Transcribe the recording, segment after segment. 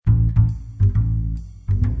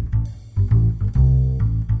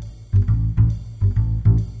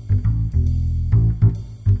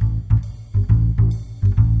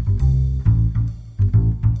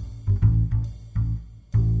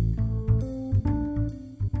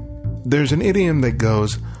There's an idiom that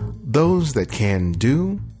goes, those that can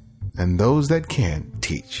do and those that can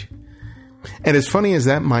teach. And as funny as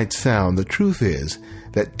that might sound, the truth is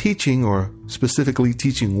that teaching, or specifically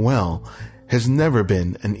teaching well, has never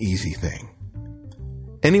been an easy thing.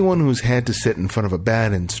 Anyone who's had to sit in front of a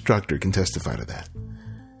bad instructor can testify to that.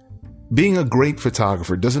 Being a great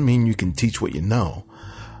photographer doesn't mean you can teach what you know,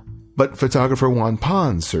 but photographer Juan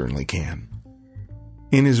Pons certainly can.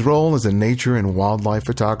 In his role as a nature and wildlife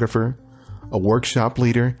photographer, a workshop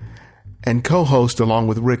leader, and co-host along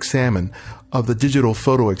with Rick Salmon of the Digital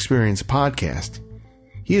Photo Experience podcast,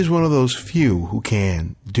 he is one of those few who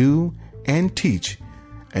can do and teach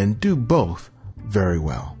and do both very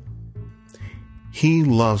well. He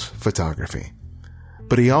loves photography,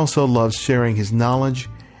 but he also loves sharing his knowledge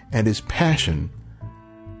and his passion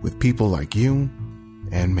with people like you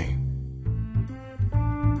and me.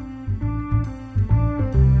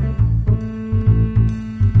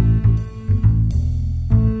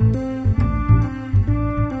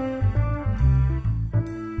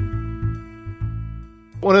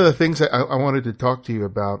 One of the things I wanted to talk to you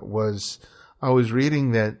about was, I was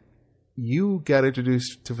reading that you got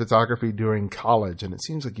introduced to photography during college, and it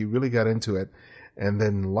seems like you really got into it, and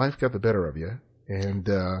then life got the better of you, and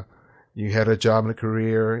you had a job and a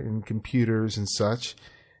career in computers and such.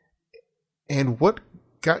 And what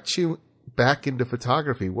got you back into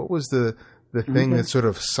photography? What was the thing that sort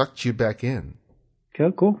of sucked you back in?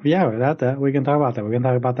 Cool. Yeah, that we can talk about that. We can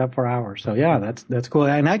talk about that for hours. So yeah, that's cool.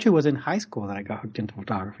 And actually, it was in high school that I got hooked into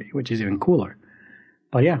photography, which is even cooler.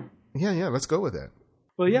 But yeah. Let's go with that.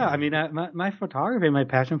 Well, yeah. I mean, my photography, my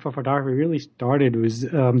passion for photography really started was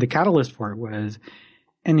the catalyst for it was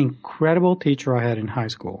an incredible teacher I had in high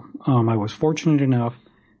school. I was fortunate enough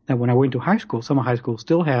that when I went to high school, some high schools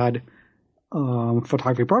still had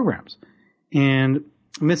photography programs, and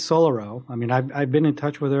Miss Solero, I mean, I've been in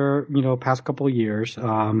touch with her, past couple of years.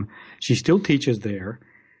 She still teaches there,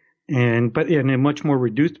 but in a much more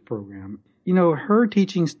reduced program. Her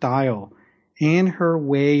teaching style and her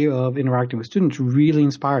way of interacting with students really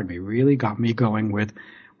inspired me, really got me going with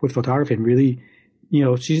photography, and really,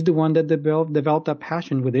 she's the one that developed that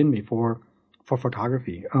passion within me for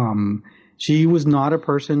photography. She was not a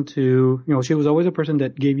person she was always a person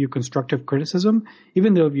that gave you constructive criticism,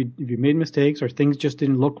 even though if you made mistakes or things just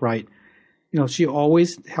didn't look right. She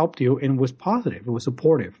always helped you and was positive, was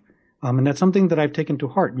supportive. And that's something that I've taken to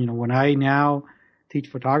heart. When I now teach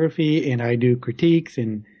photography and I do critiques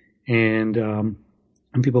and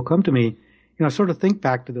people come to me, I sort of think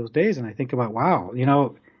back to those days and I think about, wow,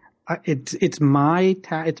 it's my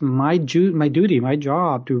duty, my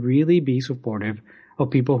job to really be supportive of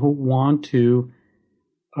people who want to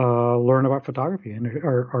learn about photography and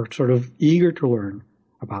are sort of eager to learn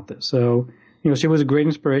about this. So, she was a great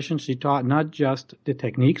inspiration. She taught not just the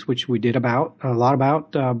techniques, which we did a lot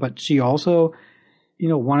about, but she also,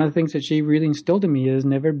 one of the things that she really instilled in me is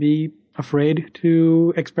never be afraid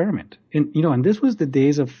to experiment. And this was the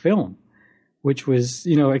days of film, which was,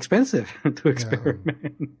 expensive to experiment.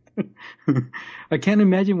 Yeah. I can't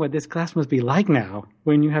imagine what this class must be like now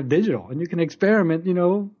when you have digital and you can experiment,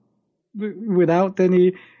 without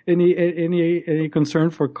any concern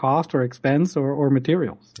for cost or expense or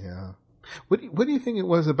materials. Yeah. What do you think it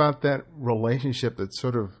was about that relationship that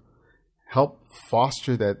sort of helped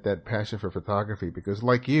foster that passion for photography? Because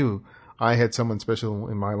like you, I had someone special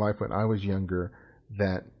in my life when I was younger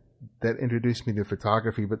that introduced me to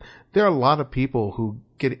photography, but there are a lot of people who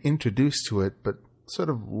get introduced to it, but sort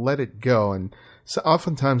of let it go. And so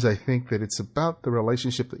oftentimes I think that it's about the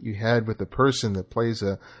relationship that you had with the person that plays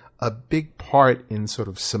a big part in sort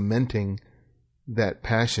of cementing that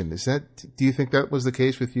passion. Do you think that was the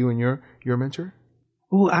case with you and your mentor?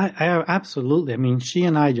 Well, I absolutely. I mean, she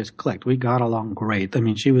and I just clicked. We got along great. I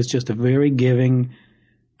mean, she was just a very giving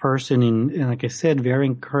person and like I said, very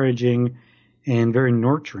encouraging and very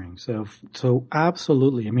nurturing. So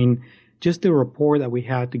absolutely. I mean, just the rapport that we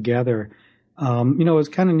had together, it was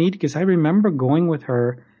kind of neat because I remember going with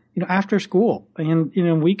her, after school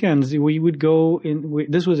and, weekends we would go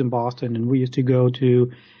this was in Boston and we used to go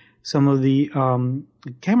to some of the,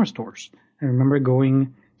 camera stores. I remember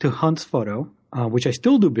going to Hunt's Photo, which I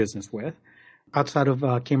still do business with outside of,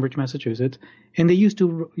 Cambridge, Massachusetts. And they used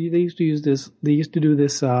to do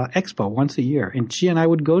this expo once a year. And she and I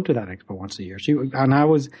would go to that expo once a year. And I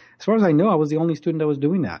was, as far as I know, I was the only student that was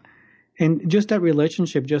doing that. And just that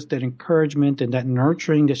relationship, just that encouragement and that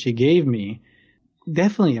nurturing that she gave me,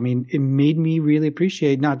 definitely, I mean, it made me really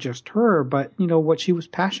appreciate not just her, but, what she was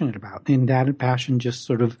passionate about. And that passion just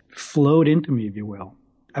sort of flowed into me, if you will.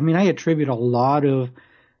 I mean, I attribute a lot of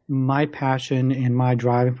my passion and my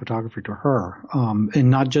drive in photography to her. And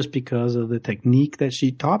not just because of the technique that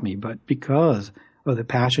she taught me, but because of the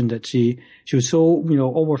passion that she was so,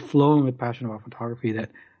 overflowing with passion about photography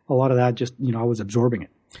that a lot of that just, I was absorbing it.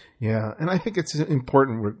 Yeah. And I think it's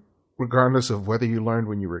important, regardless of whether you learned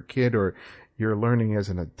when you were a kid or you're learning as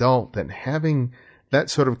an adult, that having that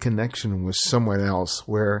sort of connection with someone else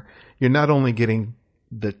where you're not only getting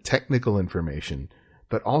the technical information,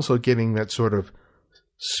 but also getting that sort of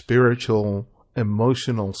spiritual,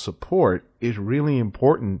 emotional support is really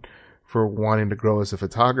important for wanting to grow as a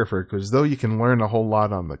photographer. Because though you can learn a whole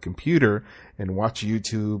lot on the computer and watch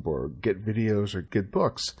YouTube or get videos or get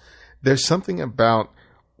books, there's something about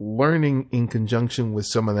learning in conjunction with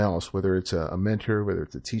someone else, whether it's a mentor, whether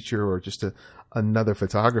it's a teacher, or just another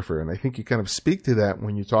photographer. And I think you kind of speak to that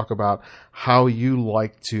when you talk about how you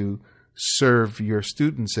like to serve your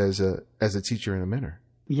students as a teacher and a mentor.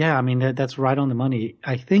 Yeah, I mean, that's right on the money.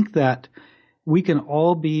 I think that we can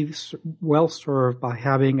all be well served by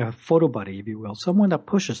having a photo buddy, if you will, someone that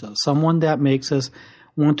pushes us, someone that makes us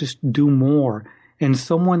want to do more, and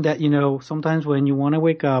someone that, sometimes when you want to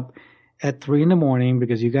wake up at 3 a.m.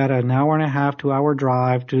 because you got an hour and a half, 2-hour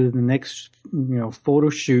drive to the next, photo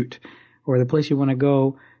shoot or the place you want to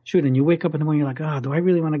go shoot, and you wake up in the morning, you're like, do I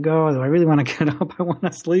really want to go? Do I really want to get up? I want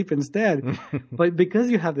to sleep instead. But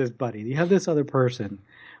because you have this buddy, you have this other person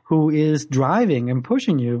who is driving and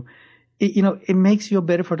pushing you, it makes you a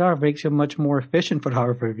better photographer, makes you a much more efficient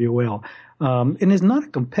photographer, if you will. And it's not a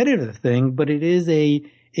competitive thing, but it is a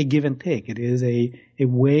give and take. It is a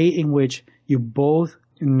way in which you both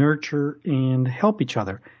nurture and help each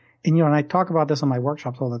other. And, and I talk about this on my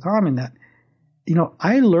workshops all the time, in that,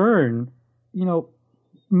 I learn,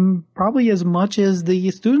 probably as much as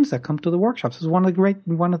the students that come to the workshops. It's one of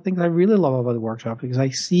the things I really love about the workshop, because I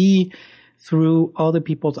see through other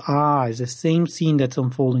people's eyes the same scene that's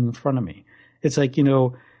unfolding in front of me. It's like,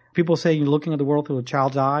 people say you're looking at the world through a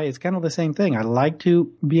child's eye. It's kind of the same thing. I like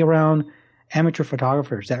to be around amateur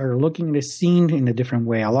photographers that are looking at a scene in a different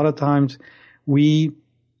way. A lot of times we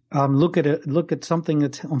look at something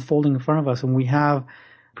that's unfolding in front of us, and we have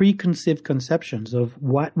preconceived conceptions of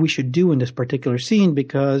what we should do in this particular scene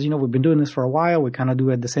because, we've been doing this for a while. We kind of do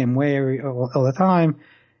it the same way all the time.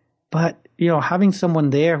 But, having someone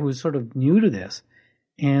there who's sort of new to this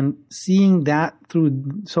and seeing that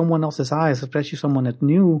through someone else's eyes, especially someone that's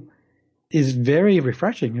new, is very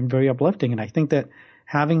refreshing and very uplifting. And I think that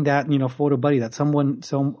having that, photo buddy, that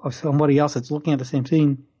somebody else that's looking at the same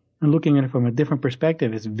scene and looking at it from a different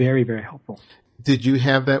perspective is very, very helpful. Did you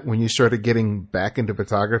have that when you started getting back into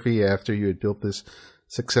photography after you had built this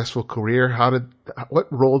successful career?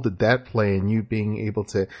 What role did that play in you being able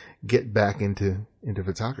to get back into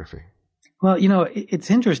photography? Well, it's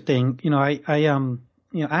interesting.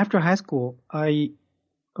 After high school, I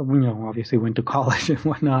obviously went to college and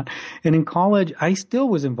whatnot. And in college, I still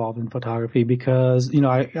was involved in photography because,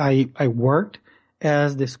 I worked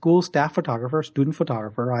as the school staff photographer, student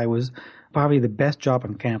photographer. I was probably the best job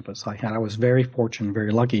on campus I had. I was very fortunate,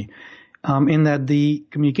 very lucky, in that the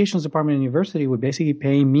communications department at the university would basically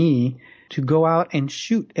pay me to go out and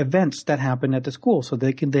shoot events that happened at the school, so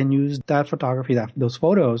they could then use that photography, those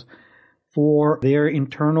photos, for their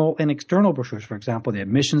internal and external brochures. For example, the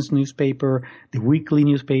admissions newspaper, the weekly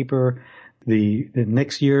newspaper, the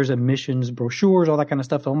next year's admissions brochures, all that kind of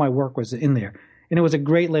stuff. All my work was in there. And it was a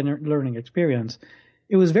great learning experience.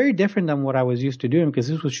 It was very different than what I was used to doing, because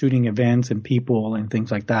this was shooting events and people and things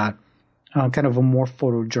like that. Kind of a more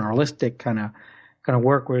photojournalistic kind of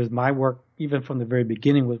work, whereas my work, even from the very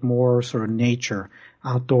beginning, was more sort of nature,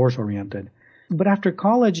 outdoors oriented. But after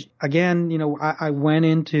college, again, I went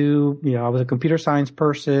into, I was a computer science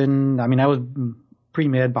person. I mean, I was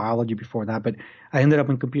pre-med biology before that, but I ended up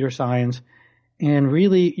in computer science and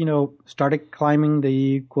really, started climbing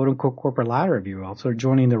the quote unquote corporate ladder, if you will, sort of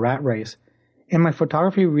joining the rat race. And my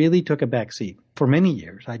photography really took a back seat for many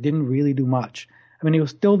years. I didn't really do much. I mean, it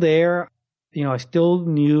was still there. I still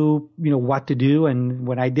knew, what to do. And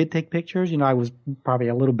when I did take pictures, I was probably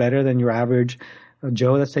a little better than your average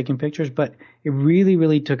Joe that's taking pictures, but it really,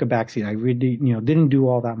 really took a backseat. I really, didn't do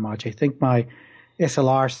all that much. I think my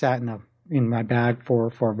SLR sat in my bag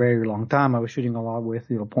for a very long time. I was shooting a lot with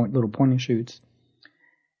little point and shoots.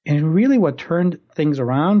 And really what turned things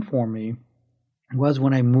around for me was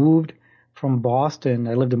when I moved from Boston.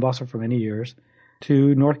 I lived in Boston for many years,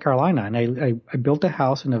 to North Carolina. And I built a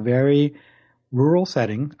house in a very rural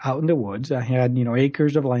setting out in the woods. I had,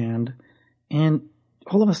 acres of land. And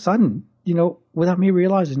all of a sudden, without me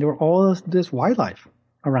realizing, there were all this wildlife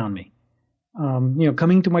around me,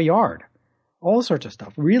 coming to my yard. all sorts of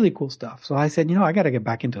stuff, really cool stuff. So I said, I got to get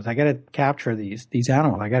back into this. I got to capture these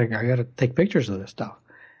animals. I got to take pictures of this stuff.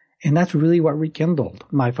 And that's really what rekindled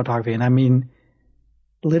my photography. And I mean,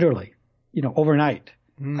 literally, overnight,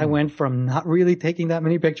 I went from not really taking that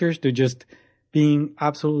many pictures to just being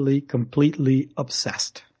absolutely, completely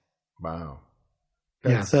obsessed. Wow.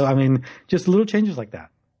 Yeah. So, I mean, just little changes like that.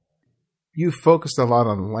 You focused a lot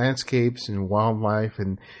on landscapes and wildlife,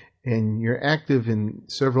 and you're active in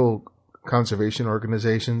several conservation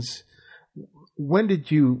organizations. When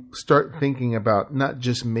did you start thinking about not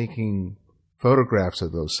just making photographs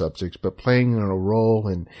of those subjects, but playing a role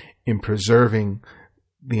in preserving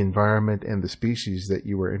the environment and the species that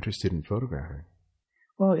you were interested in photographing?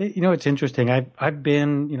 Well, it's interesting. I've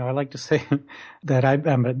been, I like to say that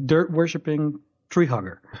I'm a dirt worshiping tree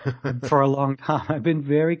hugger for a long time. I've been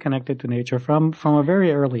very connected to nature from a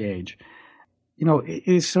very early age.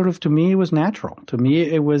 It's sort of, to me, it was natural. To me,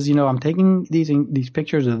 it was, I'm taking these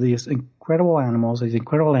pictures of these incredible animals, these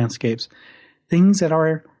incredible landscapes, things that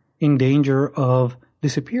are in danger of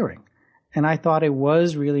disappearing. And I thought it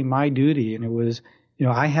was really my duty. And it was,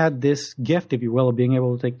 I had this gift, if you will, of being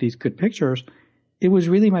able to take these good pictures. It was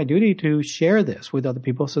really my duty to share this with other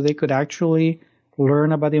people so they could actually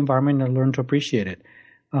learn about the environment and learn to appreciate it.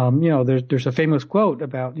 There's a famous quote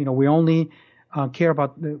about, we only care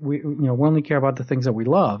about we only care about the things that we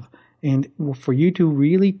love. And for you to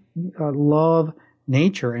really love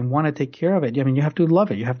nature and want to take care of it, I mean, you have to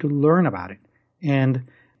love it. You have to learn about it. And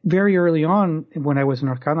very early on, when I was in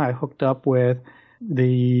North Carolina, I hooked up with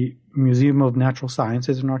the Museum of Natural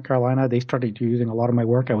Sciences in North Carolina. They started using a lot of my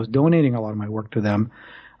work. I was donating a lot of my work to them.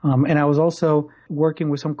 And I was also working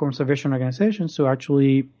with some conservation organizations to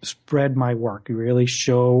actually spread my work, to really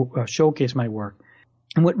showcase my work.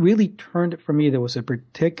 And what really turned it for me, there was a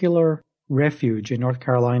particular refuge in North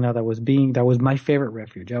Carolina that was my favorite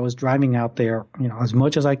refuge. I was driving out there, as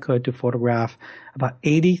much as I could to photograph about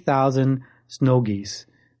 80,000 snow geese,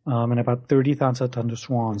 and about 30,000 tons of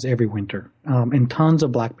swans every winter, and tons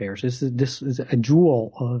of black bears. This is a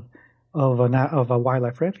jewel of a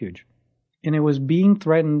wildlife refuge. And it was being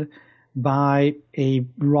threatened by a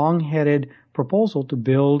wrong-headed proposal to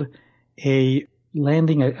build a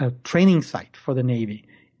training site for the Navy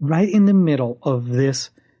right in the middle of this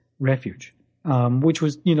refuge, which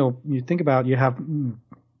was, you think about, you have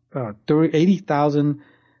 80,000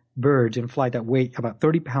 birds in flight that weigh about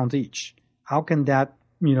 30 pounds each. How can that,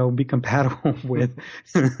 be compatible with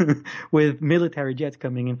with military jets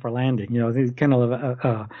coming in for landing? It's kind of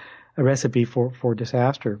a recipe for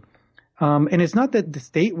disaster. And it's not that the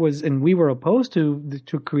state was, and we were opposed to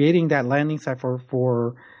creating that landing site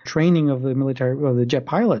for training of the military, or the jet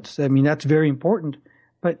pilots. I mean, that's very important.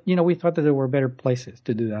 But, we thought that there were better places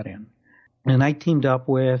to do that in. And I teamed up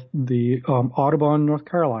with the Audubon, North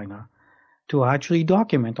Carolina, to actually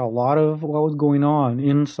document a lot of what was going on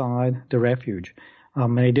inside the refuge.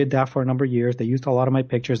 And I did that for a number of years. They used a lot of my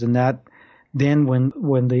pictures. And that then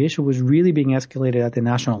when the issue was really being escalated at the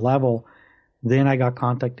national level, then I got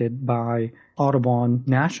contacted by Audubon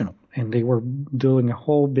National, and they were doing a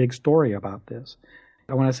whole big story about this.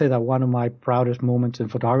 I want to say that one of my proudest moments in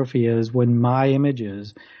photography is when my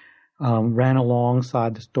images ran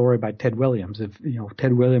alongside the story by Ted Williams.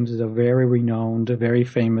 Ted Williams is a very renowned, very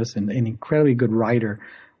famous, and an incredibly good writer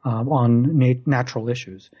on natural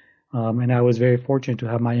issues. And I was very fortunate to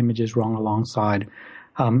have my images run alongside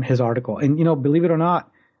his article. And, believe it or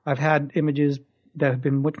not, I've had images that have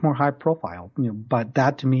been much more high profile, but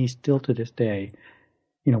that to me still to this day,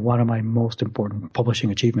 one of my most important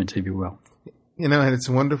publishing achievements, if you will. And it's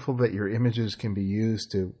wonderful that your images can be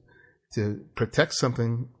used to protect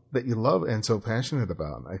something that you love and so passionate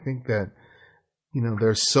about. I think that,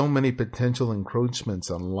 there's so many potential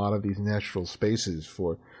encroachments on a lot of these natural spaces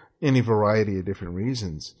for any variety of different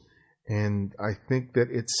reasons. And I think that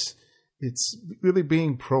it's really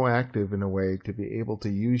being proactive in a way to be able to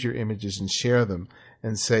use your images and share them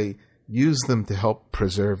and say, use them to help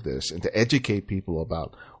preserve this and to educate people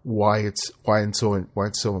about why it's so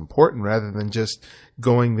important, rather than just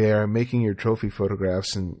going there and making your trophy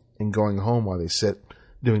photographs and going home while they sit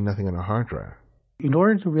doing nothing on a hard drive. In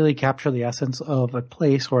order to really capture the essence of a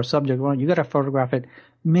place or a subject, you got to photograph it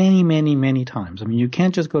many, many, many times. I mean, you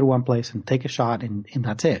can't just go to one place and take a shot and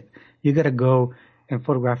that's it. You got to go and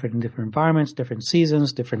photograph it in different environments, different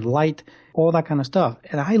seasons, different light, all that kind of stuff.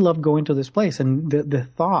 And I love going to this place. And the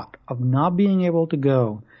thought of not being able to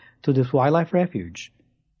go to this wildlife refuge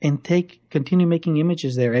and continue making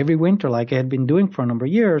images there every winter like I had been doing for a number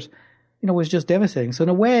of years was just devastating. So in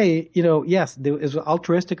a way, yes, it was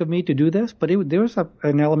altruistic of me to do this, but there was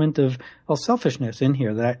an element of selfishness in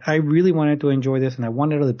here that I really wanted to enjoy this, and I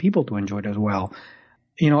wanted other people to enjoy it as well.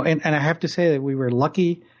 And I have to say that we were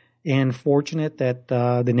lucky and fortunate that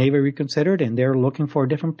the Navy reconsidered, and they're looking for a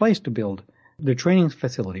different place to build the training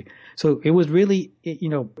facility. So it was really,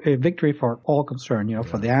 a victory for all concerned,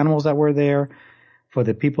 for the animals that were there, for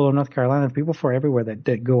the people of North Carolina, people for everywhere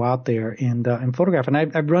that go out there and photograph. And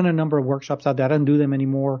I've run a number of workshops out there. I don't do them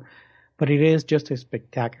anymore, but it is just a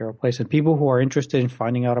spectacular place. And people who are interested in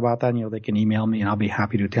finding out about that, they can email me, and I'll be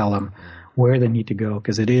happy to tell them where they need to go,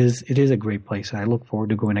 because it is a great place. And I look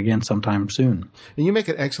forward to going again sometime soon. And you make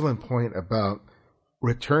an excellent point about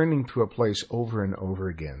returning to a place over and over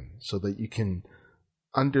again so that you can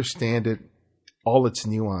understand it, all its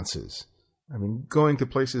nuances. I mean, going to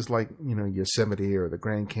places like, Yosemite or the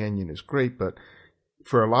Grand Canyon is great, but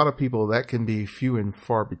for a lot of people, that can be few and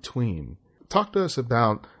far between. Talk to us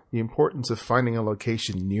about the importance of finding a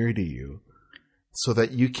location near to you so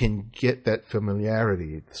that you can get that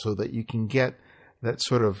familiarity, so that you can get that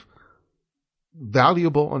sort of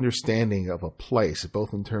valuable understanding of a place,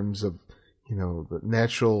 both in terms of, the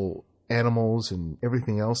natural animals and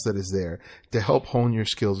everything else that is there, to help hone your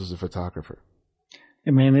skills as a photographer.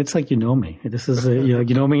 I mean, it's like me. This is, you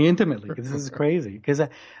know me intimately. This is crazy. Because,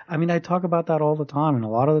 I talk about that all the time. And a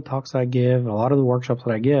lot of the talks I give, a lot of the workshops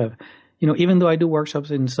that I give, even though I do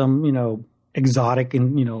workshops in some, exotic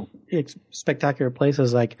and, spectacular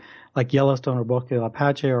places like Yellowstone or Bosque del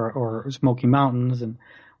Apache or Smoky Mountains and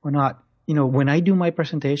whatnot, when I do my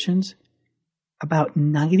presentations, about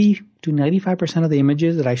 90 to 95% of the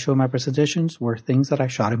images that I show in my presentations were things that I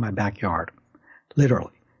shot in my backyard.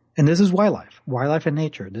 Literally. And this is wildlife and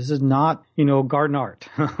nature. This is not, garden art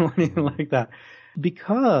or anything like that.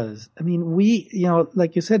 Because, we,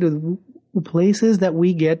 like you said, the places that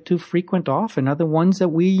we get to frequent often are the ones that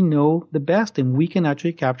we know the best, and we can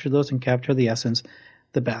actually capture those and capture the essence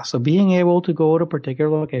the best. So being able to go to a particular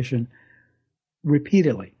location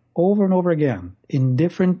repeatedly, over and over again, in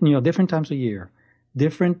different times of year,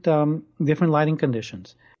 different lighting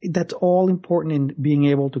conditions, that's all important in being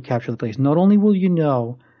able to capture the place. Not only will you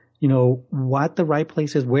know what the right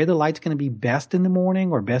place is, where the light's going to be best in the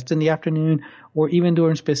morning or best in the afternoon, or even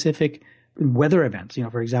during specific weather events.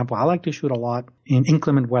 For example, I like to shoot a lot in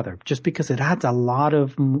inclement weather just because it adds a lot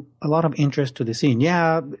of interest to the scene.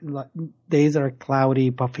 Yeah, days that are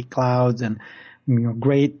cloudy, puffy clouds and,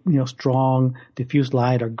 great, strong diffuse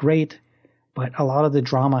light are great, but a lot of the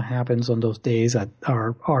drama happens on those days that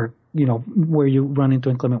are, where you run into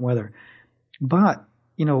inclement weather. But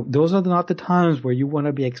those are not the times where you want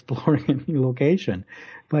to be exploring a new location.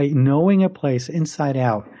 By knowing a place inside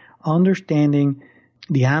out, understanding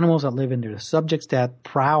the animals that live in there, the subjects that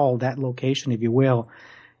prowl that location, if you will,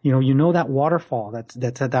 that waterfall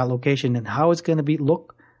that's at that location and how it's going to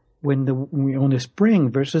look when the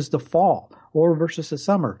spring versus the fall or versus the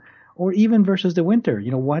summer or even versus the winter.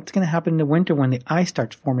 What's going to happen in the winter when the ice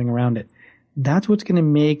starts forming around it. That's what's going to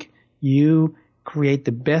make you create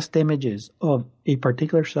the best images of a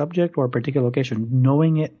particular subject or a particular location,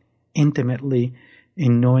 knowing it intimately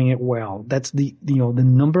and knowing it well. That's the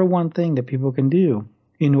number one thing that people can do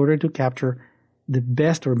in order to capture the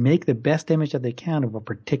best or make the best image that they can of a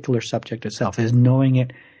particular subject itself, is knowing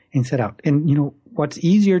it inside out. And what's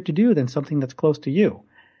easier to do than something that's close to you?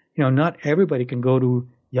 Not everybody can go to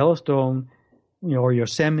Yellowstone, or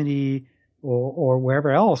Yosemite or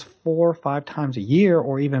wherever else 4 or 5 times a year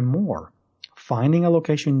or even more. Finding a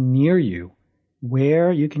location near you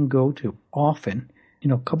where you can go to often,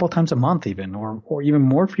 a couple times a month even, or even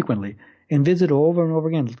more frequently, and visit over and over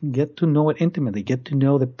again. Get to know it intimately. Get to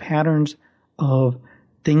know the patterns of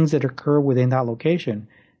things that occur within that location.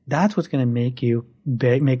 That's what's going to make you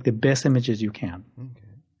make the best images you can. Okay.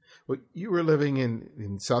 Well, you were living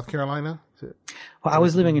in South Carolina? Well, I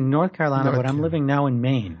was living in North Carolina, but I'm living now in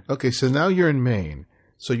Maine. Okay, so now you're in Maine.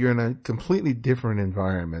 So you're in a completely different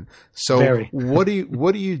environment. So Very. what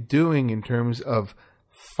are you doing in terms of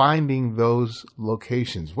finding those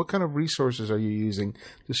locations? What kind of resources are you using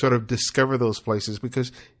to sort of discover those places?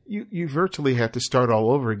 Because you virtually have to start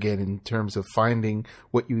all over again in terms of finding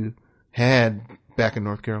what you had back in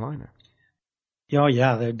North Carolina. Oh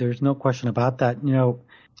yeah, there's no question about that.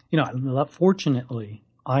 Fortunately,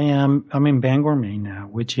 I'm in Bangor, Maine now,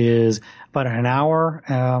 which is about an hour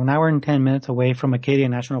and 10 minutes away from Acadia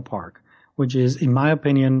National Park, which is, in my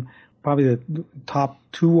opinion, probably the top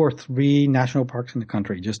 2 or 3 national parks in the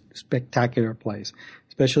country. Just spectacular place,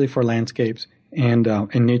 especially for landscapes and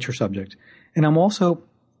nature subjects. And I'm also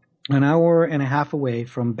an hour and a half away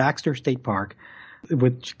from Baxter State Park,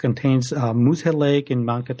 which contains Moosehead Lake and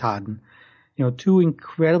Mount Katahdin. two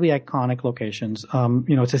incredibly iconic locations.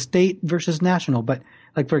 It's a state versus national, but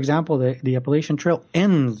like, for example, the Appalachian Trail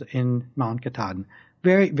ends in Mount Katahdin.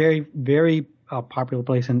 Very, very, very popular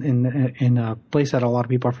place in a place that a lot of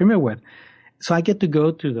people are familiar with. So I get to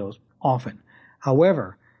go to those often.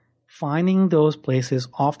 However, finding those places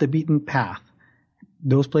off the beaten path,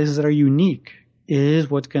 those places that are unique, is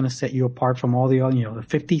what's going to set you apart from all the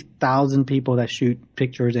 50,000 people that shoot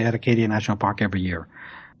pictures at Acadia National Park every year.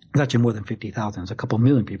 It's actually more than 50,000. It's a couple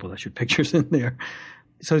million people that shoot pictures in there.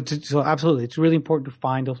 So absolutely, it's really important to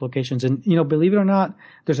find those locations. And, believe it or not,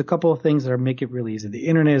 there's a couple of things that make it really easy. The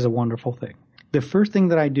internet is a wonderful thing. The first thing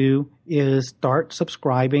that I do is start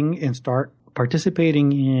subscribing and start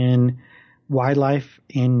participating in wildlife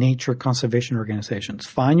and nature conservation organizations.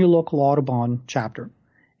 Find your local Audubon chapter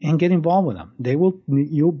and get involved with them.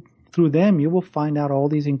 Through them, you will find out all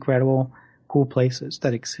these incredible, cool places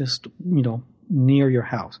that exist, near your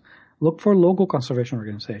house. Look for local conservation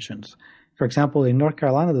organizations. For example, in North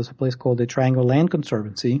Carolina, there's a place called the Triangle Land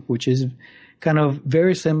Conservancy, which is kind of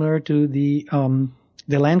very similar to the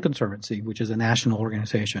Land Conservancy, which is a national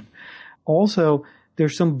organization. Also,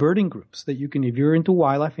 there's some birding groups that you can, if you're into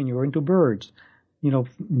wildlife and you're into birds,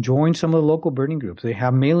 join some of the local birding groups. They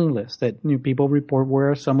have mailing lists that people report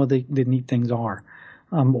where some of the neat things are.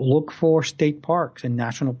 Look for state parks and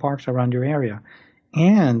national parks around your area.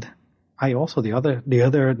 And I also,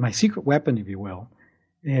 my secret weapon, if you will,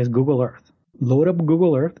 is Google Earth. Load up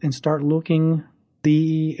Google Earth and start looking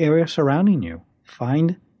the area surrounding you.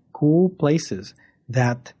 Find cool places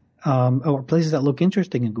or places that look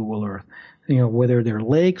interesting in Google Earth. Whether they're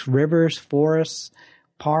lakes, rivers, forests,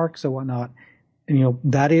 parks, or whatnot.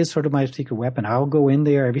 That is sort of my secret weapon. I'll go in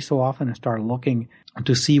there every so often and start looking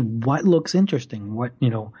to see what looks interesting,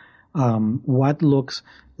 what looks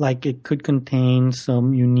like it could contain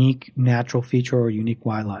some unique natural feature or unique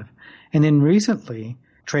wildlife. And then recently,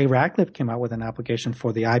 Trey Ratcliffe came out with an application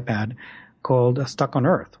for the iPad called Stuck on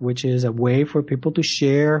Earth, which is a way for people to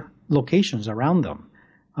share locations around them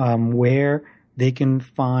where they can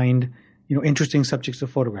find interesting subjects to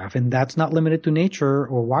photograph. And that's not limited to nature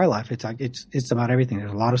or wildlife. It's about everything.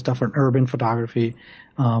 There's a lot of stuff on urban photography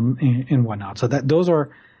and whatnot. So those are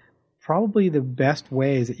probably the best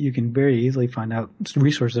ways that you can very easily find out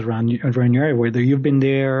resources around your area, whether you've been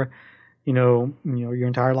there, your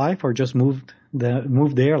entire life, or just moved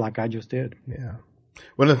there like I just did. Yeah.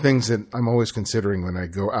 One of the things that I'm always considering when I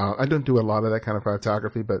go out, I don't do a lot of that kind of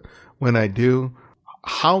photography, but when I do,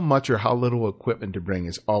 how much or how little equipment to bring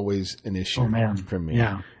is always an issue for me.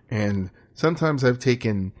 Yeah. And sometimes I've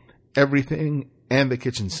taken everything and the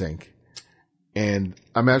kitchen sink, and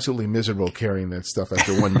I'm absolutely miserable carrying that stuff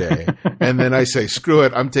after one day. And then I say, screw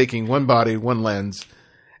it, I'm taking one body, one lens.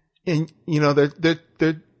 And, there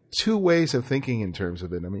are two ways of thinking in terms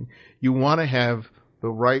of it. I mean, you want to have the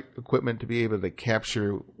right equipment to be able to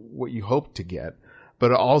capture what you hope to get,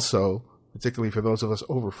 but also, particularly for those of us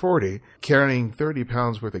over 40, carrying 30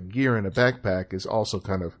 pounds worth of gear in a backpack is also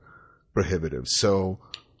kind of prohibitive. So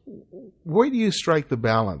where do you strike the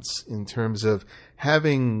balance in terms of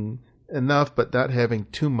having enough but not having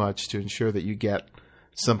too much to ensure that you get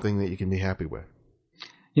something that you can be happy with?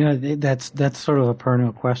 That's sort of a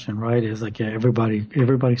perennial question, right? Is like,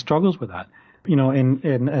 everybody struggles with that.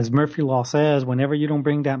 And as Murphy Law says, whenever you don't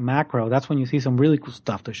bring that macro, that's when you see some really cool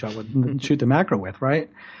stuff to shoot the macro with, right?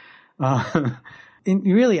 And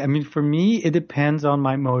really, I mean, for me, it depends on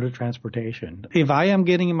my mode of transportation. If I am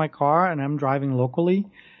getting in my car and I'm driving locally,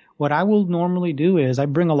 what I will normally do is I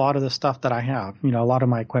bring a lot of the stuff that I have, a lot of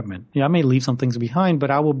my equipment. I may leave some things behind, but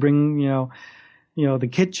I will bring, the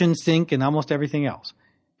kitchen sink and almost everything else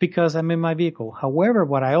because I'm in my vehicle. However,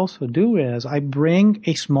 what I also do is I bring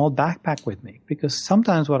a small backpack with me because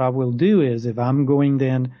sometimes what I will do is if I'm going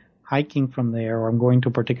then hiking from there or I'm going to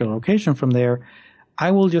a particular location from there, I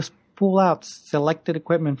will just pull out selected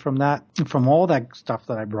equipment from all that stuff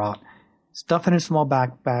that I brought, stuff in a small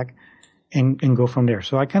backpack, and go from there.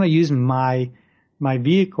 So I kind of use my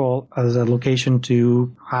vehicle as a location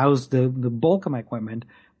to house the bulk of my equipment,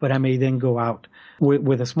 but I may then go out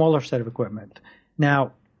with a smaller set of equipment.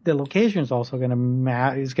 Now, the location is also going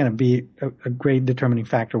to be a great determining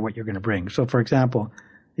factor what you're going to bring. So, for example,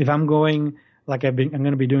 if I'm going, like I'm going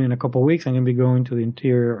to be doing in a couple of weeks, I'm going to be going to the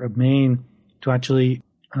interior of Maine to actually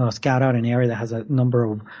scout out an area that has a number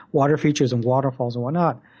of water features and waterfalls and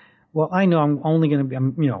whatnot. Well, I know I'm only going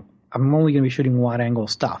to be shooting wide angle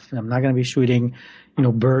stuff. I'm not going to be shooting,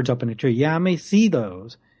 birds up in a tree. Yeah, I may see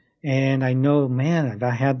those. And I know, man, if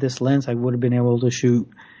I had this lens, I would have been able to shoot,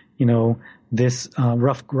 this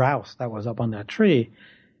rough grouse that was up on that tree.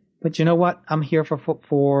 But you know what? I'm here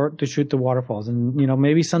to shoot the waterfalls. And,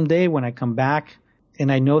 maybe someday when I come back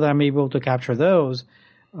and I know that I'm able to capture those,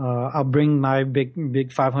 I'll bring my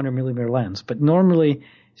big 500 millimeter lens. But normally,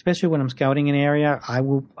 especially when I'm scouting an area, I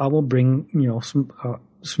will bring,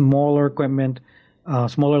 smaller equipment,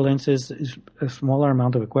 smaller lenses, a smaller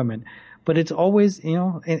amount of equipment. But it's always,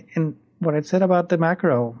 and what I said about the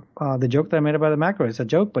macro, the joke that I made about the macro is a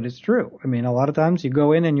joke, but it's true. I mean, a lot of times you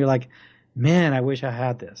go in and you're like, man, I wish I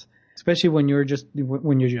had this. Especially when you're just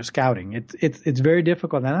scouting. It's very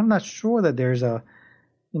difficult. And I'm not sure that there's a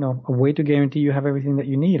way to guarantee you have everything that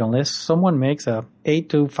you need unless someone makes a 8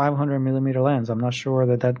 to 500 millimeter lens. I'm not sure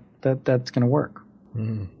that's going to work.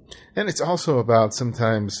 Mm. And it's also about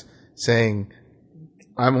sometimes saying,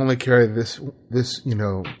 I'm only carrying this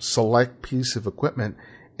select piece of equipment,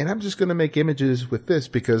 and I'm just going to make images with this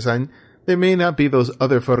because there may not be those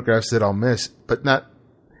other photographs that I'll miss, but not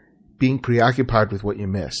being preoccupied with what you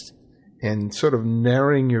missed. And sort of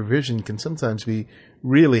narrowing your vision can sometimes be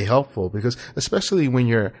really helpful because especially when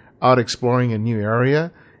you're out exploring a new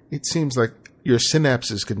area, it seems like your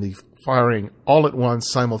synapses can be firing all at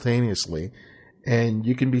once simultaneously, and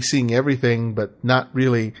you can be seeing everything but not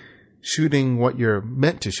really shooting what you're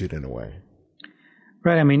meant to shoot in a way.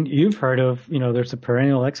 Right. I mean, you've heard of, there's a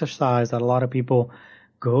perennial exercise that a lot of people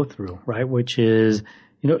go through, right? Which is,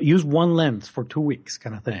 use one lens for 2 weeks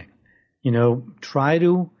kind of thing. Try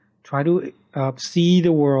to see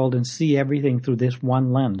the world and see everything through this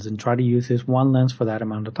one lens and try to use this one lens for that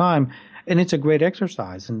amount of time. And it's a great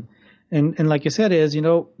exercise. And like you said is,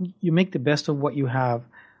 you make the best of what you have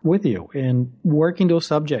with you and working those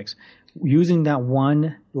subjects, using that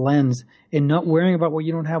one lens and not worrying about what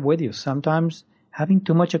you don't have with you. Sometimes having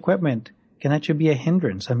too much equipment can actually be a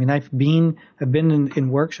hindrance. I mean, I've been in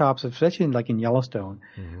workshops, especially like in Yellowstone,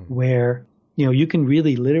 mm-hmm. where you can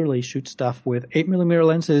really literally shoot stuff with 8 millimeter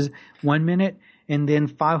lenses 1 minute and then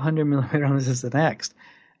 500 millimeter lenses the next.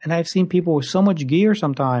 And I've seen people with so much gear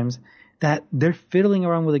sometimes that they're fiddling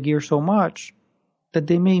around with the gear so much that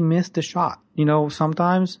they may miss the shot.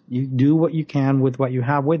 Sometimes you do what you can with what you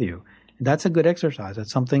have with you. And that's a good exercise.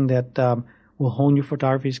 That's something that will hone your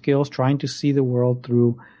photography skills, trying to see the world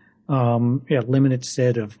through a limited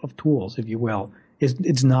set of tools, if you will.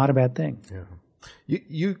 It's not a bad thing.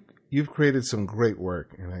 Yeah. You've created some great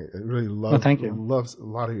work, and I really love a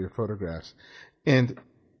lot of your photographs. And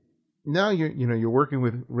now you're working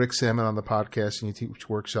with Rick Salmon on the podcast, and you teach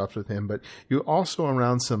workshops with him. But you're also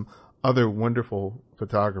around some other wonderful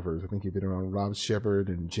photographers. I think you've been around Rob Shepard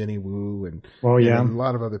and Jenny Wu, and a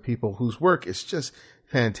lot of other people whose work is just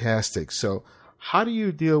fantastic. So, how do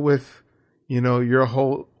you deal with your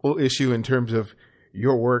whole issue in terms of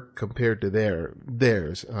your work compared to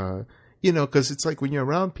theirs? Because it's like when you're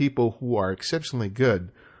around people who are exceptionally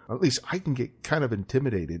good, at least I can get kind of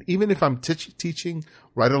intimidated. Even if I'm teaching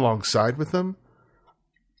right alongside with them,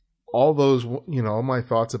 all those, all my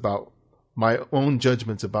thoughts about my own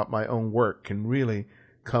judgments about my own work can really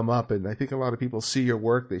come up. And I think a lot of people see your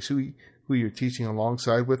work, they see who you're teaching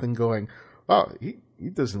alongside with and going, oh, he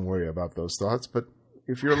doesn't worry about those thoughts. But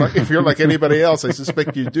if you're like anybody else, I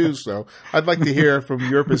suspect you do. So I'd like to hear from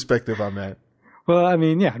your perspective on that. Well, I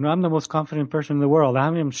mean, I'm the most confident person in the world.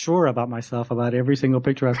 I'm sure about myself about every single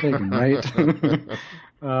picture I've taken, right?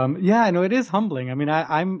 It is humbling. I mean,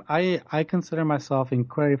 I consider myself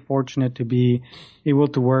incredibly fortunate to be able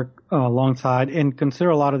to work alongside and consider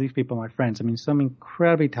a lot of these people my friends. I mean, some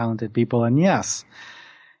incredibly talented people. And yes,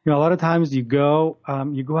 a lot of times you go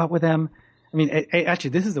out with them. I mean, actually,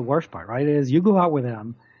 this is the worst part, right? Is you go out with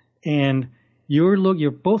them and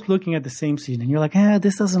you're both looking at the same scene and you're like,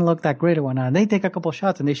 this doesn't look that great or whatnot. And they take a couple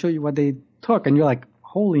shots and they show you what they took and you're like,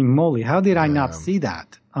 holy moly, how did I not see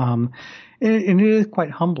that? And it is quite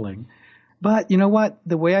humbling. But you know what?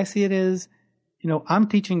 The way I see it is, I'm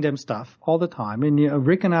teaching them stuff all the time. And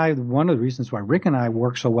Rick and I, one of the reasons why Rick and I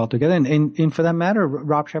work so well together, and for that matter,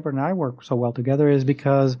 Rob Shepard and I work so well together is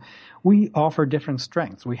because we offer different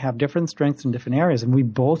strengths. We have different strengths in different areas and we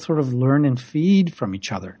both sort of learn and feed from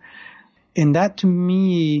each other. And that to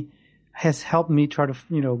me has helped me try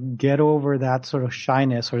to, get over that sort of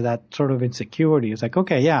shyness or that sort of insecurity. It's like,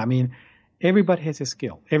 okay, I mean, everybody has a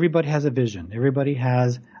skill. Everybody has a vision. Everybody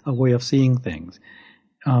has a way of seeing things.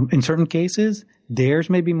 In certain cases, theirs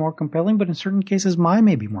may be more compelling, but in certain cases, mine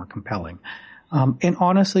may be more compelling. And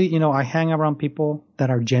honestly, I hang around people that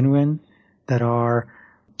are genuine, that are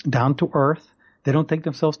down to earth. They don't take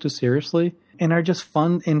themselves too seriously and are just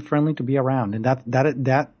fun and friendly to be around. And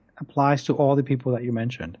that applies to all the people that you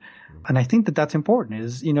mentioned. And I think that that's important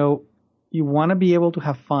is, you want to be able to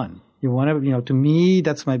have fun. You want to, to me,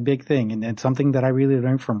 that's my big thing. And something that I really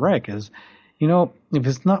learned from Rick is, if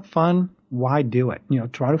it's not fun, why do it?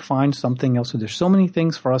 Try to find something else. So there's so many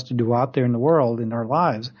things for us to do out there in the world, in our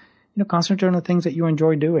lives. Concentrate on the things that you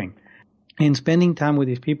enjoy doing. And spending time with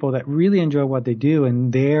these people that really enjoy what they do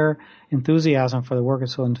and their enthusiasm for the work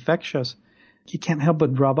is so infectious, you can't help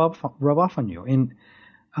but rub off on you. And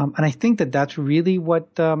I think that that's really what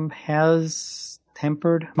has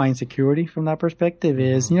tempered my insecurity from that perspective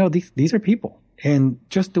is, these are people. And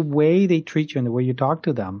just the way they treat you and the way you talk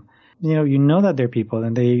to them, you know that they're people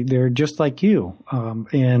and they're just like you.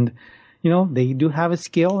 And they do have a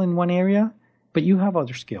skill in one area, but you have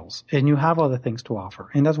other skills and you have other things to offer.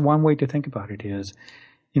 And that's one way to think about it is,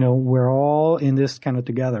 we're all in this kind of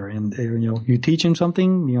together. And, you teach them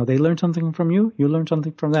something, they learn something from you, you learn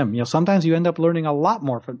something from them. Sometimes you end up learning a lot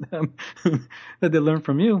more from them that they learn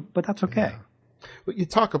from you, but that's okay. Yeah. But you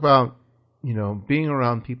talk about, being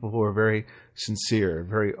around people who are very sincere,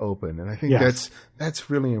 very open. And I think that's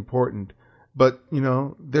really important. But,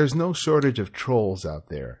 there's no shortage of trolls out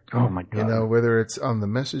there. Oh, my God. Whether it's on the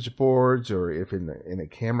message boards or if in a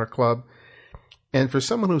camera club. And for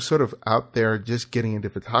someone who's sort of out there just getting into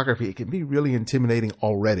photography, it can be really intimidating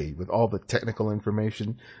already with all the technical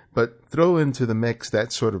information. But throw into the mix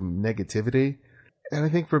that sort of negativity. And I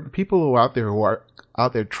think for people who are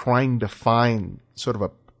out there trying to find sort of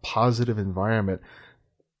a positive environment,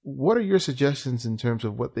 what are your suggestions in terms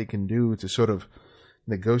of what they can do to sort of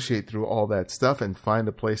negotiate through all that stuff and find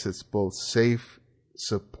a place that's both safe,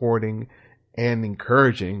 supporting, and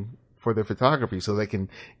encouraging for their photography so they can,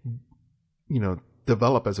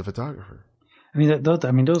 develop as a photographer?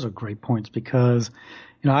 Those are great points because,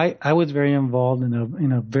 I was very involved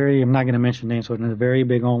in a very, I'm not going to mention names, but in a very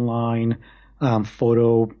big online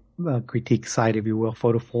photo critique site, if you will,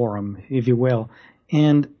 photo forum, if you will.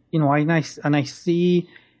 And, I see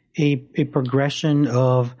a progression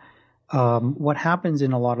of what happens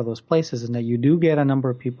in a lot of those places, and that you do get a number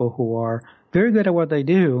of people who are very good at what they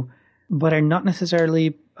do, but are not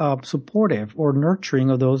necessarily supportive or nurturing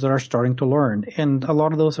of those that are starting to learn. And a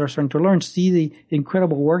lot of those that are starting to learn see the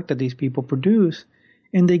incredible work that these people produce,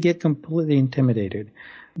 and they get completely intimidated.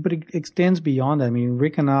 But it extends beyond that.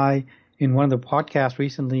 Rick and I, in one of the podcasts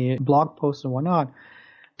recently, blog posts and whatnot,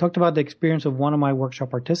 talked about the experience of one of my workshop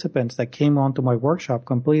participants that came onto my workshop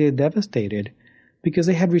completely devastated because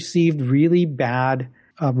they had received really bad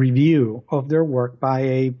review of their work by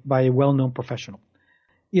a well-known professional.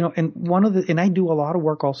 And I do a lot of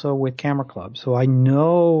work also with camera clubs, so I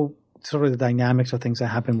know sort of the dynamics of things that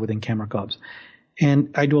happen within camera clubs.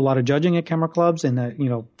 And I do a lot of judging at camera clubs and,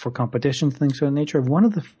 for competitions, things of that nature. One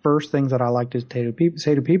of the first things that I like to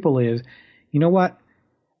say to people is, you know what?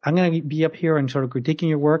 I'm going to be up here and sort of critiquing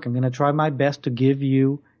your work. I'm going to try my best to give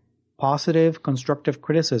you positive, constructive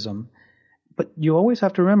criticism. But you always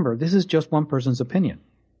have to remember, this is just one person's opinion.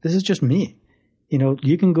 This is just me.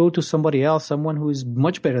 You can go to somebody else, someone who is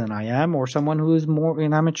much better than I am, or someone who is more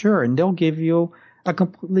immature, and they'll give you a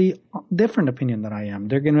completely different opinion than I am.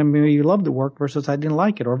 They're going to maybe you love the work versus I didn't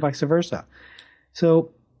like it, or vice versa.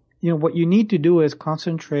 So, what you need to do is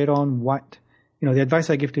concentrate on what, the advice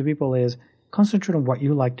I give to people is concentrate on what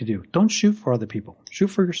you like to do. Don't shoot for other people. Shoot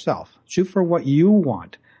for yourself. Shoot for what you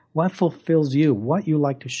want, what fulfills you, what you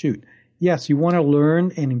like to shoot. Yes, you want to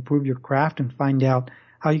learn and improve your craft and find out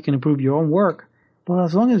how you can improve your own work. But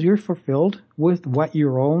as long as you're fulfilled with what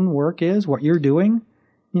your own work is, what you're doing,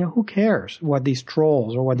 who cares what these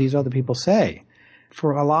trolls or what these other people say?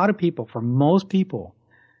 For a lot of people, for most people,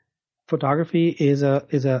 photography is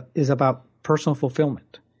about personal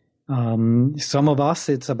fulfillment. Some of us,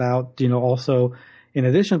 it's about, also in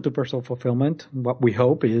addition to personal fulfillment, what we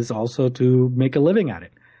hope is also to make a living at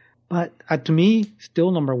it. But to me,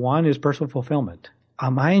 still number one is personal fulfillment.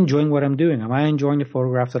 Am I enjoying what I'm doing? Am I enjoying the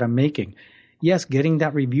photographs that I'm making? Yes, getting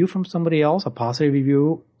that review from somebody else, a positive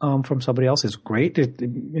review from somebody else is great.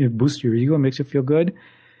 It boosts your ego and makes you feel good.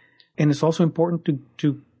 And it's also important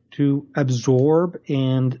to absorb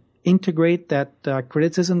and integrate that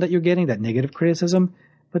criticism that you're getting, that negative criticism.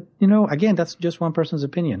 But, again, that's just one person's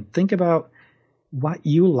opinion. Think about what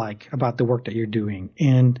you like about the work that you're doing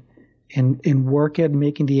and work at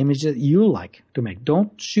making the image that you like to make.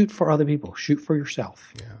 Don't shoot for other people. Shoot for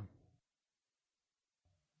yourself. Yeah.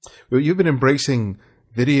 Well, you've been embracing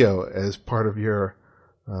video as part of your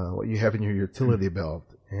what you have in your utility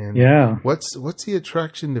belt. And yeah. What's the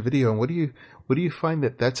attraction to video, and what do you find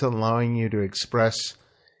that's allowing you to express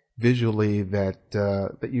visually that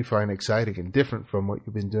you find exciting and different from what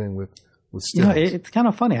you've been doing with stills? It's kind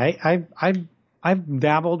of funny. I've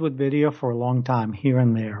dabbled with video for a long time here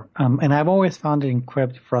and there, and I've always found it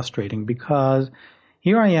incredibly frustrating because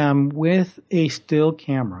here I am with a still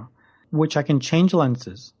camera, which I can change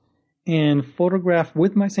lenses, and photograph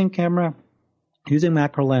with my same camera using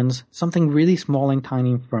macro lens, something really small and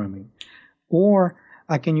tiny in front of me. Or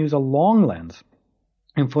I can use a long lens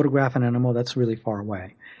and photograph an animal that's really far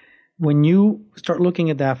away. When you start looking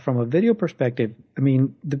at that from a video perspective, I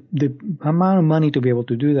mean, the amount of money to be able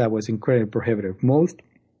to do that was incredibly prohibitive. Most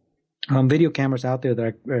video cameras out there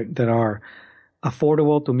that are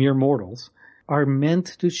affordable to mere mortals are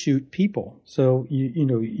meant to shoot people. So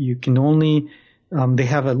you can only they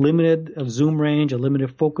have a limited zoom range, a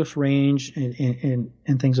limited focus range,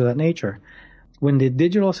 and things of that nature. When the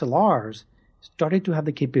digital SLRs started to have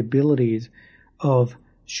the capabilities of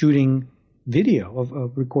shooting video,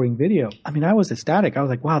 of recording video, I mean, I was ecstatic. I was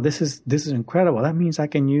like, wow, this is incredible. That means I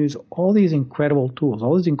can use all these incredible tools,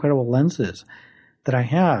 all these incredible lenses that I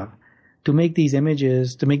have to make these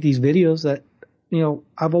images, to make these videos that,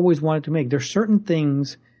 I've always wanted to make. There's certain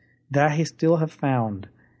things that I still have found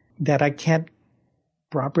that I can't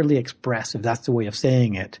properly express, if that's the way of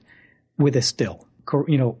saying it, with a still,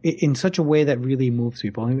 in such a way that really moves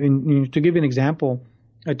people. And to give you an example,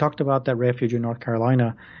 I talked about that refuge in North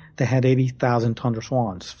Carolina that had 80,000 tundra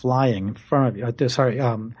swans flying in front of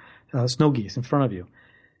you. Snow geese in front of you.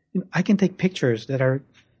 I can take pictures that are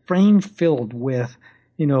frame filled with,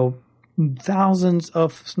 thousands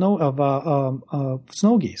of snow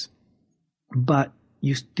geese, but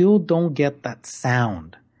you still don't get that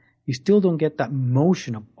sound. You still don't get that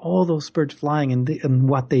motion of all those birds flying and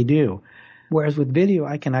what they do. Whereas with video,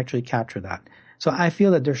 I can actually capture that. So I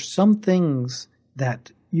feel that there's some things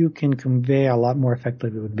that you can convey a lot more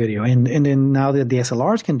effectively with video. And then now that the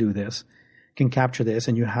DSLRs can do this, can capture this,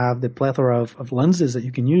 and you have the plethora of lenses that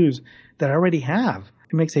you can use that I already have,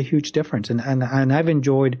 it makes a huge difference. And I've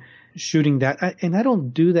enjoyed shooting that. And I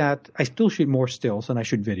don't do that. I still shoot more stills than I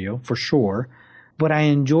shoot video, for sure. But I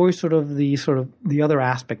enjoy the other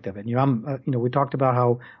aspect of it. We talked about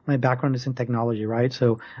how my background is in technology, right?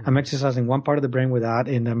 So I'm exercising one part of the brain with that,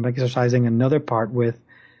 and I'm exercising another part with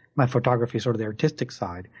my photography, sort of the artistic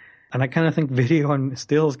side. And I kind of think video and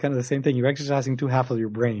still is kind of the same thing. You're exercising two halves of your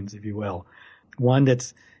brains, if you will. One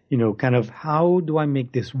that's, kind of how do I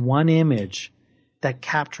make this one image that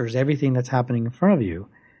captures everything that's happening in front of you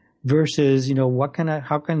versus,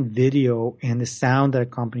 how can video and the sound that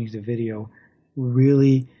accompanies the video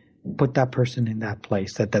really put that person in that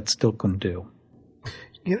place that still can do.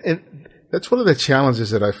 And that's one of the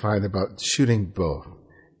challenges that I find about shooting both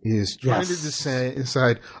is trying to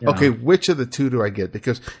decide, okay, which of the two do I get?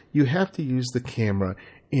 Because you have to use the camera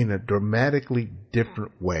in a dramatically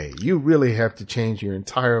different way. You really have to change your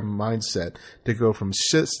entire mindset to go from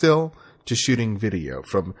still to shooting video,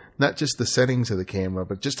 from not just the settings of the camera,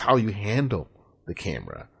 but just how you handle the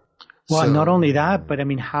camera. Well, not only that, but I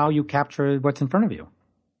mean, how you capture what's in front of you,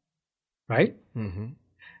 right? Mm-hmm.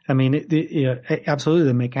 I mean, absolutely,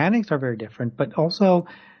 the mechanics are very different, but also,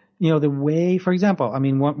 the way, for example, I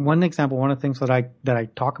mean, one example, one of the things that I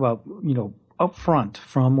talk about, up front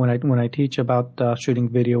from when I teach about shooting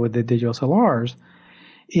video with the digital SLRs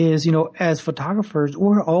is, as photographers,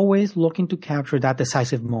 we're always looking to capture that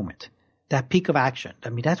decisive moment, that peak of action. I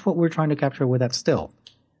mean, that's what we're trying to capture with that still.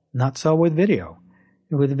 Not so with video.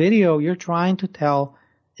 With video, you're trying to tell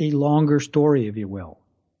a longer story, if you will.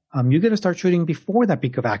 You got to start shooting before that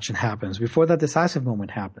peak of action happens, before that decisive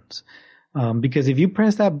moment happens. Because if you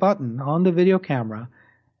press that button on the video camera,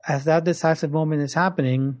 as that decisive moment is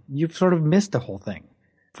happening, you've sort of missed the whole thing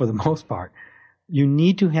for the most part. You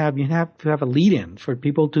have to have a lead-in for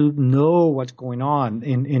people to know what's going on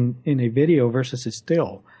in a video versus a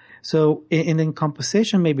still. So, and then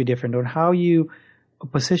composition may be different, or how you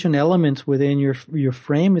position elements within your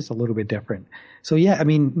frame is a little bit different. So yeah, I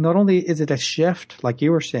mean, not only is it a shift, like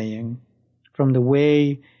you were saying, from the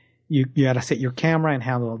way you got to set your camera and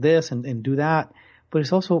handle this and do that, but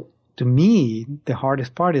it's also, to me, the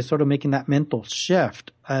hardest part is sort of making that mental shift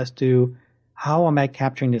as to how am I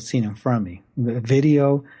capturing the scene in front of me, the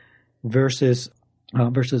video versus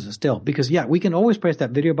a still. Because yeah, we can always press that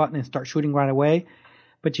video button and start shooting right away,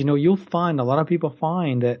 but you'll find a lot of people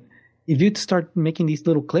find that if you start making these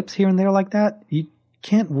little clips here and there like that, you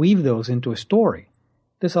can't weave those into a story.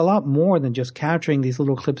 There's a lot more than just capturing these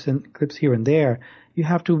little clips here and there. You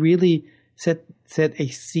have to really set a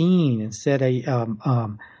scene and set a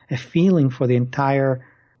feeling for the entire,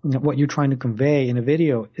 what you're trying to convey in a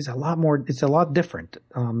video is a lot more. It's a lot different.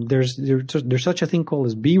 There's such a thing called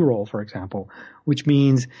as B-roll, for example, which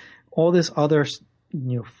means all this other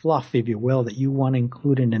fluff, if you will, that you want to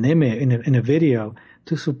include in an image in a video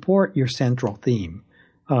to support your central theme,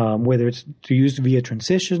 whether it's to use via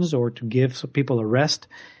transitions or to give people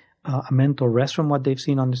a mental rest from what they've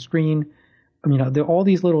seen on the screen, there are all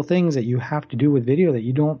these little things that you have to do with video that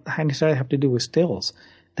you don't necessarily have to do with stills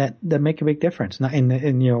that make a big difference.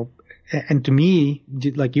 And to me,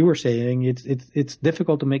 like you were saying, it's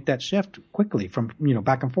difficult to make that shift quickly from,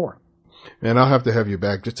 back and forth. And I'll have to have you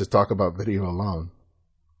back just to talk about video alone.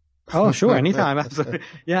 Oh, sure. Anytime. Absolutely.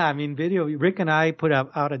 Yeah. Video, Rick and I put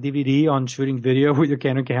out a DVD on shooting video with your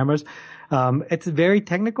Canon cameras. It's very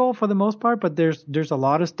technical for the most part, but there's a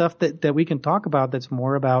lot of stuff that we can talk about that's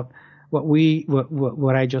more about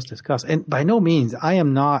what I just discussed. And by no means, I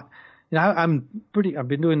am not, I've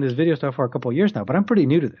been doing this video stuff for a couple of years now, but I'm pretty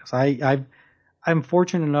new to this. I'm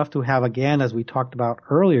fortunate enough to have, again, as we talked about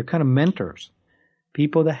earlier, kind of mentors,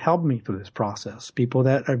 people that help me through this process, people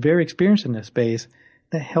that are very experienced in this space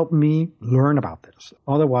that help me learn about this.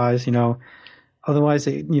 Otherwise,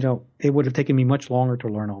 it would have taken me much longer to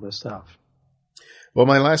learn all this stuff. Well,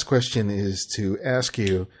 my last question is to ask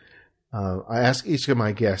you, I ask each of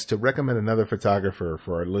my guests to recommend another photographer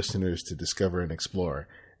for our listeners to discover and explore.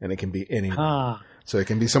 And it can be anyone. So it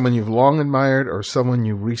can be someone you've long admired or someone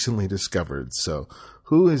you recently discovered. So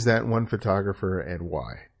who is that one photographer and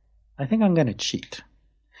why? I think I'm going to cheat.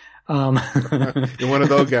 You're one of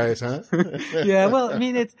those guys, huh? Yeah, well,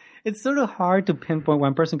 it's sort of hard to pinpoint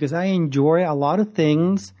one person because I enjoy a lot of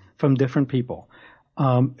things from different people.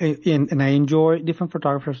 And I enjoy different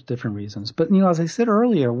photographers for different reasons. But, as I said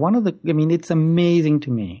earlier, it's amazing to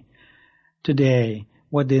me today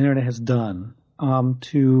what the internet has done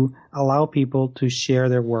to allow people to share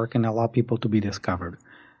their work and allow people to be discovered.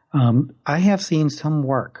 I have seen some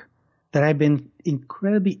work that I've been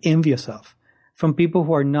incredibly envious of from people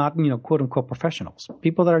who are not, quote unquote professionals,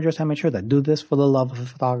 people that are just amateur that do this for the love of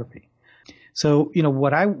photography. So,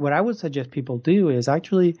 what I would suggest people do is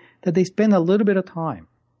actually that they spend a little bit of time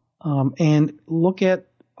and look at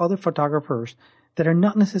other photographers that are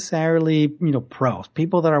not necessarily, pros,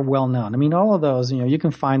 people that are well known. All of those, you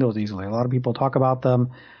can find those easily. A lot of people talk about them.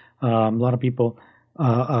 A lot of people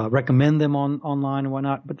recommend them online and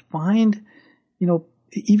whatnot. But find,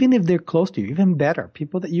 even if they're close to you, even better,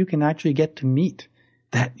 people that you can actually get to meet,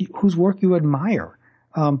 whose work you admire,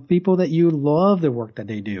 people that you love the work that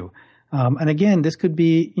they do. And again, this could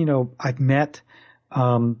be, I've met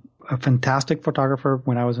a fantastic photographer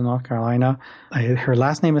when I was in North Carolina. Her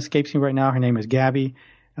last name escapes me right now. Her name is Gabby.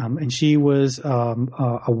 And she was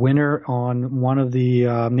a winner on one of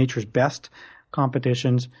the Nature's Best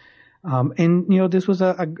competitions. This was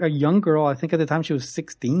a young girl, I think at the time she was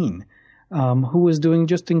 16, who was doing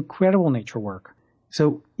just incredible nature work.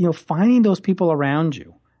 So, finding those people around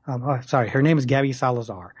you. Her name is Gabby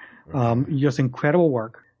Salazar. Just incredible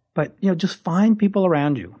work. But, just find people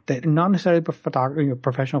around you that not necessarily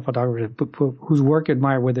professional photographers, but whose work you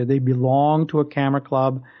admire, whether they belong to a camera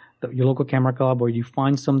club, your local camera club, or you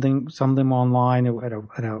find something online at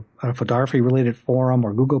a photography related forum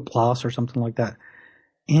or Google Plus or something like that.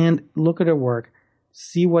 And look at their work,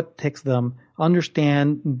 see what ticks them,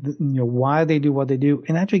 understand, why they do what they do,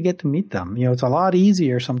 and actually get to meet them. It's a lot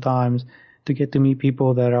easier sometimes to get to meet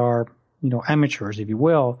people that are, amateurs, if you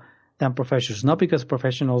will, than professionals. Not because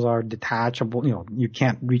professionals are detachable, you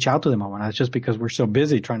can't reach out to them all. It's just because we're so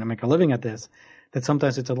busy trying to make a living at this that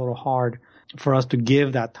sometimes it's a little hard for us to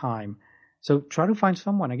give that time. So try to find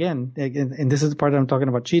someone, again, and this is the part that I'm talking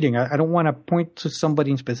about cheating. I don't want to point to somebody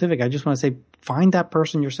in specific. I just want to say, find that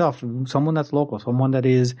person yourself, someone that's local, someone that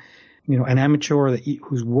is, an amateur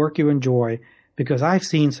whose work you enjoy, because I've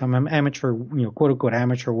seen some amateur, quote unquote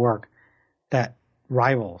amateur work that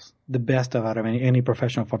rivals the best out of any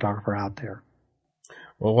professional photographer out there.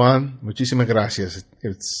 Well, Juan, muchísimas gracias.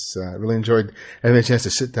 It's really enjoyed having a chance to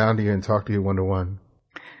sit down to you and talk to you one-to-one.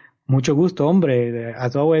 Mucho gusto, hombre.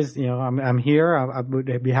 As always, I'm here. I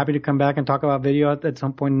would be happy to come back and talk about video at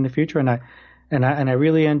some point in the future. And I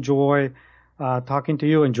really enjoy talking to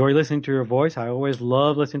you. Enjoy listening to your voice. I always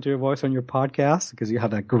love listening to your voice on your podcast because you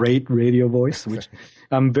have that great radio voice, which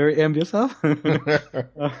I'm very envious of.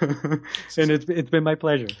 And it's been my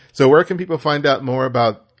pleasure. So, where can people find out more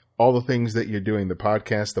about all the things that you're doing? The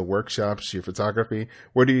podcast, the workshops, your photography.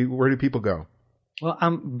 Where do people go? Well,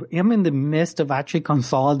 I'm in the midst of actually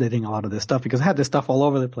consolidating a lot of this stuff because I had this stuff all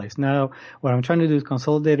over the place. Now, what I'm trying to do is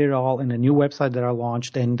consolidate it all in a new website that I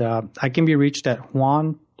launched, and I can be reached at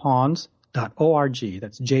juanpons.org.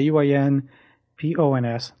 That's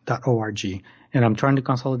JUINPONS.org. And I'm trying to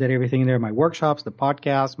consolidate everything there, my workshops, the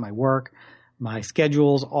podcast, my work, my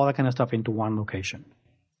schedules, all that kind of stuff into one location.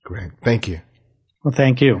 Great. Thank you. Well,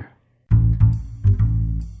 thank you.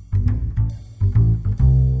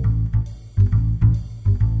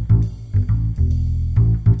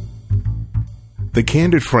 The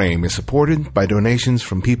Candid Frame is supported by donations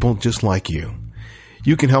from people just like you.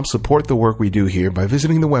 You can help support the work we do here by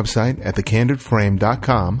visiting the website at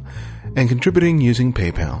thecandidframe.com and contributing using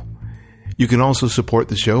PayPal. You can also support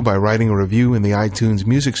the show by writing a review in the iTunes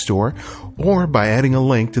Music Store or by adding a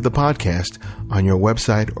link to the podcast on your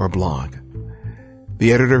website or blog.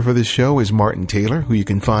 The editor for this show is Martin Taylor, who you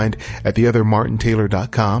can find at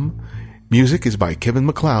theothermartintaylor.com. Music is by Kevin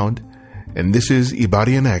MacLeod, and this is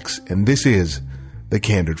Ibadian X, and this is The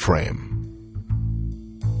Candid Frame.